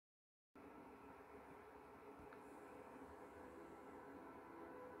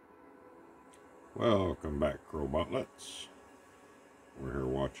Welcome back, Robotlets. We're here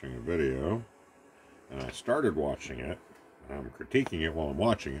watching a video, and I started watching it, and I'm critiquing it while I'm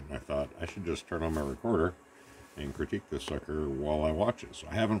watching it, and I thought I should just turn on my recorder and critique this sucker while I watch it. So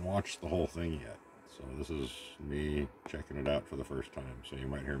I haven't watched the whole thing yet. So this is me checking it out for the first time. So you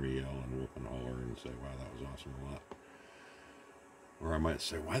might hear me yell and whoop and holler and say, wow, that was awesome a lot. Or I might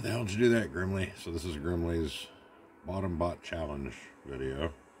say, why the hell did you do that, Grimly? So this is Grimly's Bottom Bot Challenge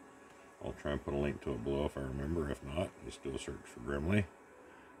video. I'll try and put a link to it below if I remember. If not, just do a search for Grimly.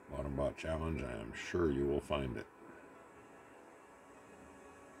 Bottom Bot Challenge. I am sure you will find it.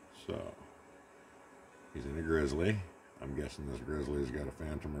 So, he's in a grizzly. I'm guessing this grizzly's got a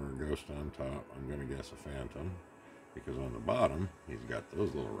phantom or a ghost on top. I'm going to guess a phantom. Because on the bottom, he's got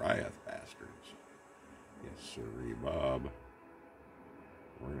those little Ryoth bastards. Yes, sirree, Bob.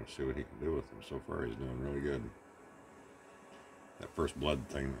 We're going to see what he can do with them. So far, he's doing really good. That first blood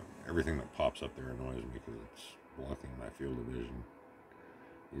thing, everything that pops up there annoys me because it's blocking my field of vision.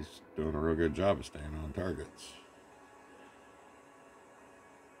 He's doing a real good job of staying on targets.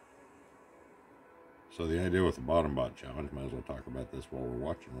 So the idea with the bottom bot challenge, might as well talk about this while we're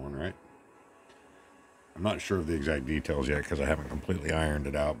watching one, right? I'm not sure of the exact details yet because I haven't completely ironed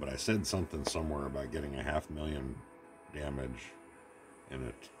it out, but I said something somewhere about getting 500,000 damage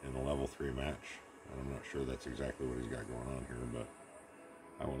in a level 3 match. And I'm not sure that's exactly what he's got going on here, but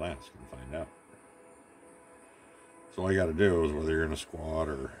I will ask and find out. So all you got to do is, whether you're in a squad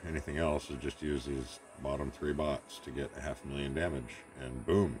or anything else, is just use these bottom 3 bots to get 500,000 damage, and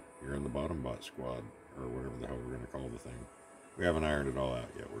boom, you're in the bottom bot squad, or whatever the hell we're going to call the thing. We haven't ironed it all out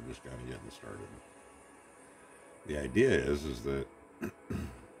yet. We're just kind of getting started. The idea is that too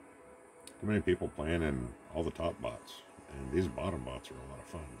many people playing in all the top bots, and these bottom bots are a lot of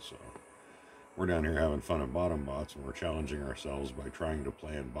fun. So we're down here having fun at bottom bots, and we're challenging ourselves by trying to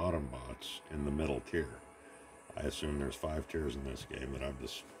play in bottom bots in the middle tier. I assume there's 5 tiers in this game that I've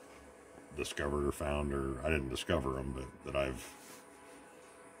just discovered or found, or I didn't discover them, but that I've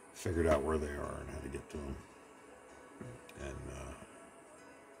figured out where they are and how to get to them. And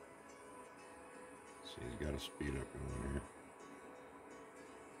see, he's got a speed up going here.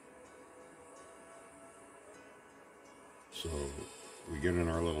 So we get in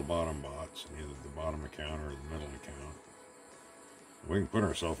our little bottom bots, in either the bottom account or the middle account. We can put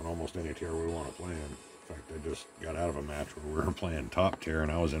ourselves in almost any tier we want to play in. In fact, I just got out of a match where we were playing top tier,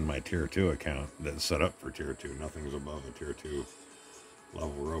 and I was in my tier 2 account that's set up for tier 2. Nothing's above a tier 2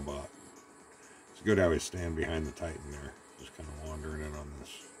 level robot. It's good how he's standing behind the Titan there, just kind of wandering in on this.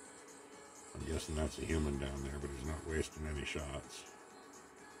 I'm guessing that's a human down there, but he's not wasting any shots.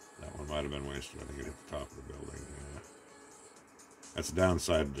 That one might have been wasted. I think it hit the top of the building. Yeah. That's the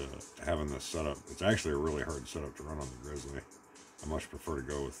downside to having this setup. It's actually a really hard setup to run on the Grizzly. I much prefer to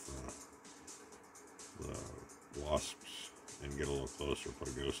go with the wasps and get a little closer, put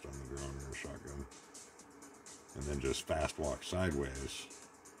a ghost on the drone or a shotgun, and then just fast walk sideways.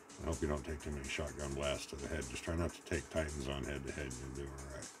 I hope you don't take too many shotgun blasts to the head. Just try not to take Titans on head to head, and you'll do all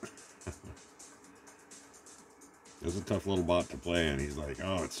right. It was a tough little bot to play, and he's like,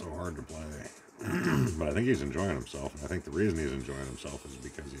 oh, it's so hard to play. But I think he's enjoying himself, and I think the reason he's enjoying himself is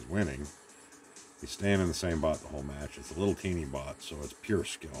because he's winning. He's staying in the same bot the whole match. It's a little teeny bot, so it's pure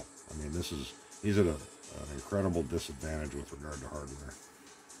skill. I mean, he's at an incredible disadvantage with regard to hardware.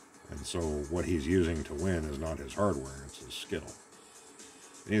 And so what he's using to win is not his hardware, it's his skill.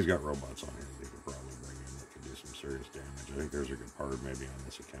 And he's got robots on here that he could probably bring in that could do some serious damage. I think there's a good part maybe on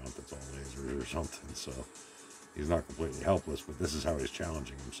this account that's all lasers or something, so he's not completely helpless, but this is how he's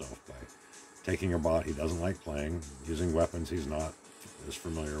challenging himself, by taking a bot he doesn't like playing, using weapons he's not as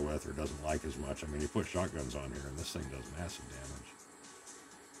familiar with or doesn't like as much. I mean, you put shotguns on here and this thing does massive damage.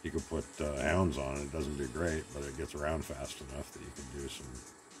 You could put hounds on it. It doesn't do great, but it gets around fast enough that you can do some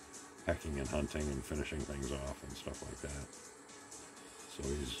hacking and hunting and finishing things off and stuff like that. So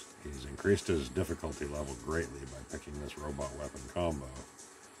he's increased his difficulty level greatly by picking this robot weapon combo,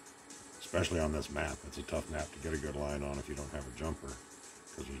 especially on this map. It's a tough map to get a good line on if you don't have a jumper,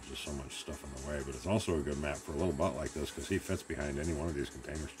 because there's just so much stuff in the way. But it's also a good map for a little bot like this, because he fits behind any one of these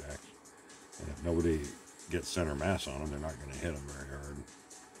container stacks. And if nobody gets center mass on him, they're not going to hit him very hard.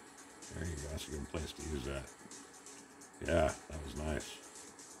 There you go. That's a good place to use that. Yeah, that was nice.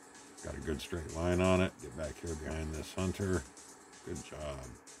 Got a good straight line on it. Get back here behind this hunter. Good job.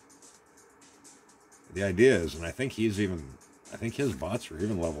 The idea is, and I think his bots are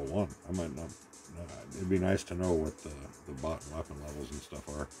even level 1. I might not. It'd be nice to know what the bot and weapon levels and stuff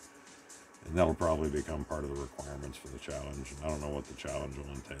are. And that'll probably become part of the requirements for the challenge. And I don't know what the challenge will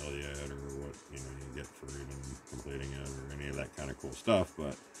entail yet, or what you get for even completing it, or any of that kind of cool stuff.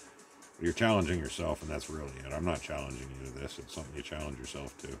 But you're challenging yourself, and that's really it. I'm not challenging you to this. It's something you challenge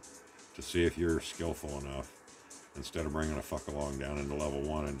yourself to see if you're skillful enough, instead of bringing a fuck along down into level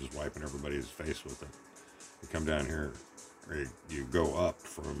 1 and just wiping everybody's face with it. You come down here, or you go up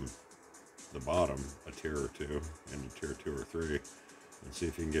from the bottom a tier or two into tier 2 or 3, and see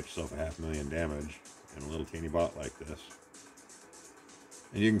if you can get yourself a 500,000 damage in a little teeny bot like this.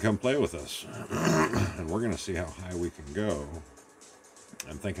 And you can come play with us. And we're going to see how high we can go.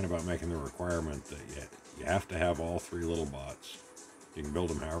 I'm thinking about making the requirement that you have to have all 3 little bots. You can build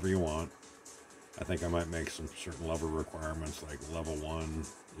them however you want. I think I might make some certain level requirements, like level 1,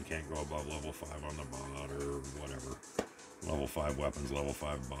 you can't go above level 5 on the bot, or whatever. Level 5 weapons, level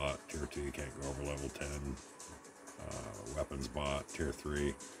 5 bot. Tier 2, you can't go over level 10 weapons bot. Tier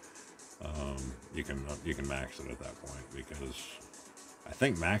 3, you can max it at that point, because I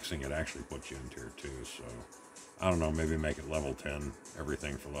think maxing it actually puts you in tier 2, so I don't know, maybe make it level 10,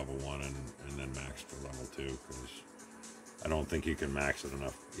 everything for level 1, and then max for level 2, because I don't think you can max it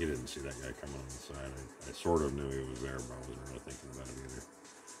enough. You didn't see that guy coming on the side. I sort of knew he was there, but I wasn't really thinking about it either.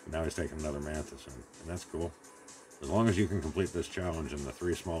 But now he's taking another Mantis, and that's cool. As long as you can complete this challenge in the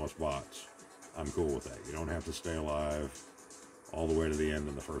 3 smallest bots, I'm cool with that. You don't have to stay alive all the way to the end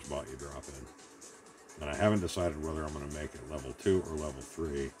in the first bot you drop in. And I haven't decided whether I'm going to make it level 2 or level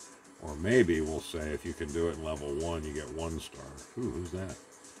 3. Or maybe we'll say if you can do it in level 1, you get 1 star. Ooh, who's that?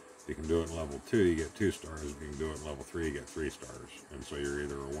 If you can do it in level 2, you get 2 stars. If you can do it in level 3, you get 3 stars. And so you're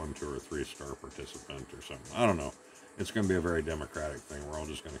either a 1, 2, or 3 star participant or something. I don't know. It's going to be a very democratic thing. We're all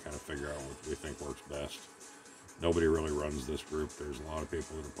just going to kind of figure out what we think works best. Nobody really runs this group. There's a lot of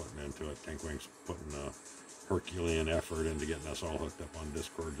people that are putting into it. Tinkwink's putting a Herculean effort into getting us all hooked up on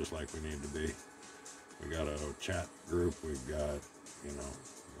Discord just like we need to be. We got a chat group. We've got, you know,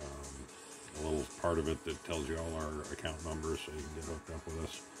 a little part of it that tells you all our account numbers so you can get hooked up with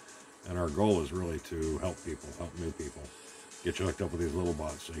us. And our goal is really to help people, help new people. Get you hooked up with these little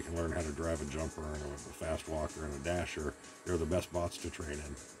bots so you can learn how to drive a jumper and a fast walker and a dasher. They're the best bots to train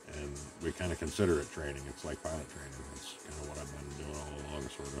in. And we kind of consider it training. It's like pilot training. It's kind of what I've been doing all along,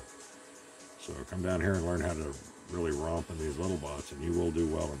 sort of. So come down here and learn how to really romp in these little bots, and you will do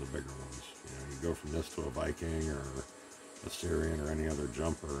well in the bigger ones. You know, you go from this to a Viking or a Syrian or any other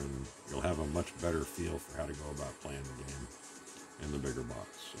jumper, and you'll have a much better feel for how to go about playing the game in the bigger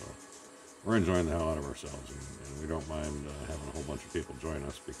bots. So we're enjoying the hell out of ourselves, and we don't mind having a whole bunch of people join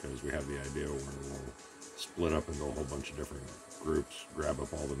us, because we have the idea where we'll split up into a whole bunch of different groups, grab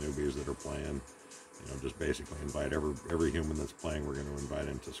up all the newbies that are playing, you know, just basically invite every human that's playing, we're going to invite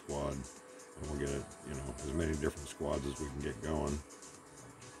into squad, and we'll get, you know, as many different squads as we can get going.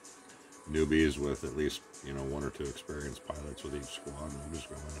 Newbies with at least, you know, 1 or 2 experienced pilots with each squad, and we'll just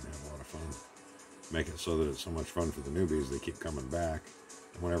go in and have a lot of fun. Make it so that it's so much fun for the newbies, they keep coming back.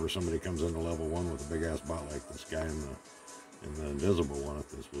 And whenever somebody comes into level 1 with a big ass bot like this guy in the invisible one, if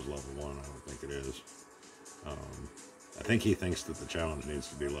this was level 1, I don't think it is. I think he thinks that the challenge needs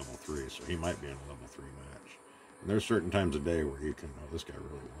to be level 3, so he might be in a level 3 match. And there's certain times of day where you can, oh, this guy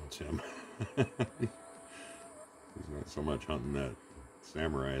really wants him. He's not so much hunting that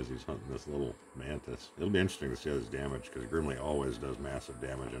samurai as he's hunting this little mantis. It'll be interesting to see his damage, because Grimly always does massive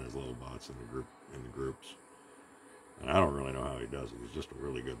damage in his little bots in the groups. And I don't really know how he does it. He's just a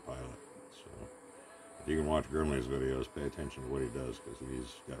really good pilot. So if you can watch Grimly's videos, pay attention to what he does, because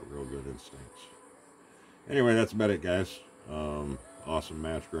he's got real good instincts. Anyway, that's about it, guys. Awesome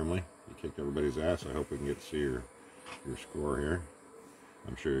match, Grimly. You kicked everybody's ass. I hope we can get to see your score here.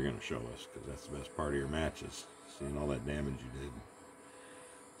 I'm sure you're going to show us, because that's the best part of your match, is seeing all that damage you did.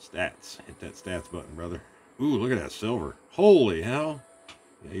 Stats. Hit that stats button, brother. Ooh, look at that silver. Holy hell.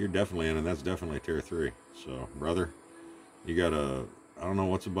 Yeah, you're definitely in, and that's definitely tier 3. So, brother, you got I don't know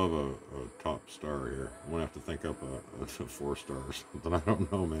what's above a top star here. I'm going to have to think up a 4 star or something. I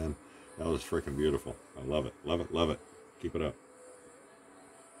don't know, man. That was freaking beautiful. I love it. Love it. Love it. Keep it up.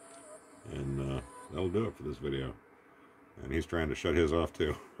 And that'll do it for this video. And he's trying to shut his off,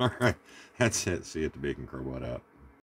 too. All right. That's it. See you at the Beacon Crowbot out.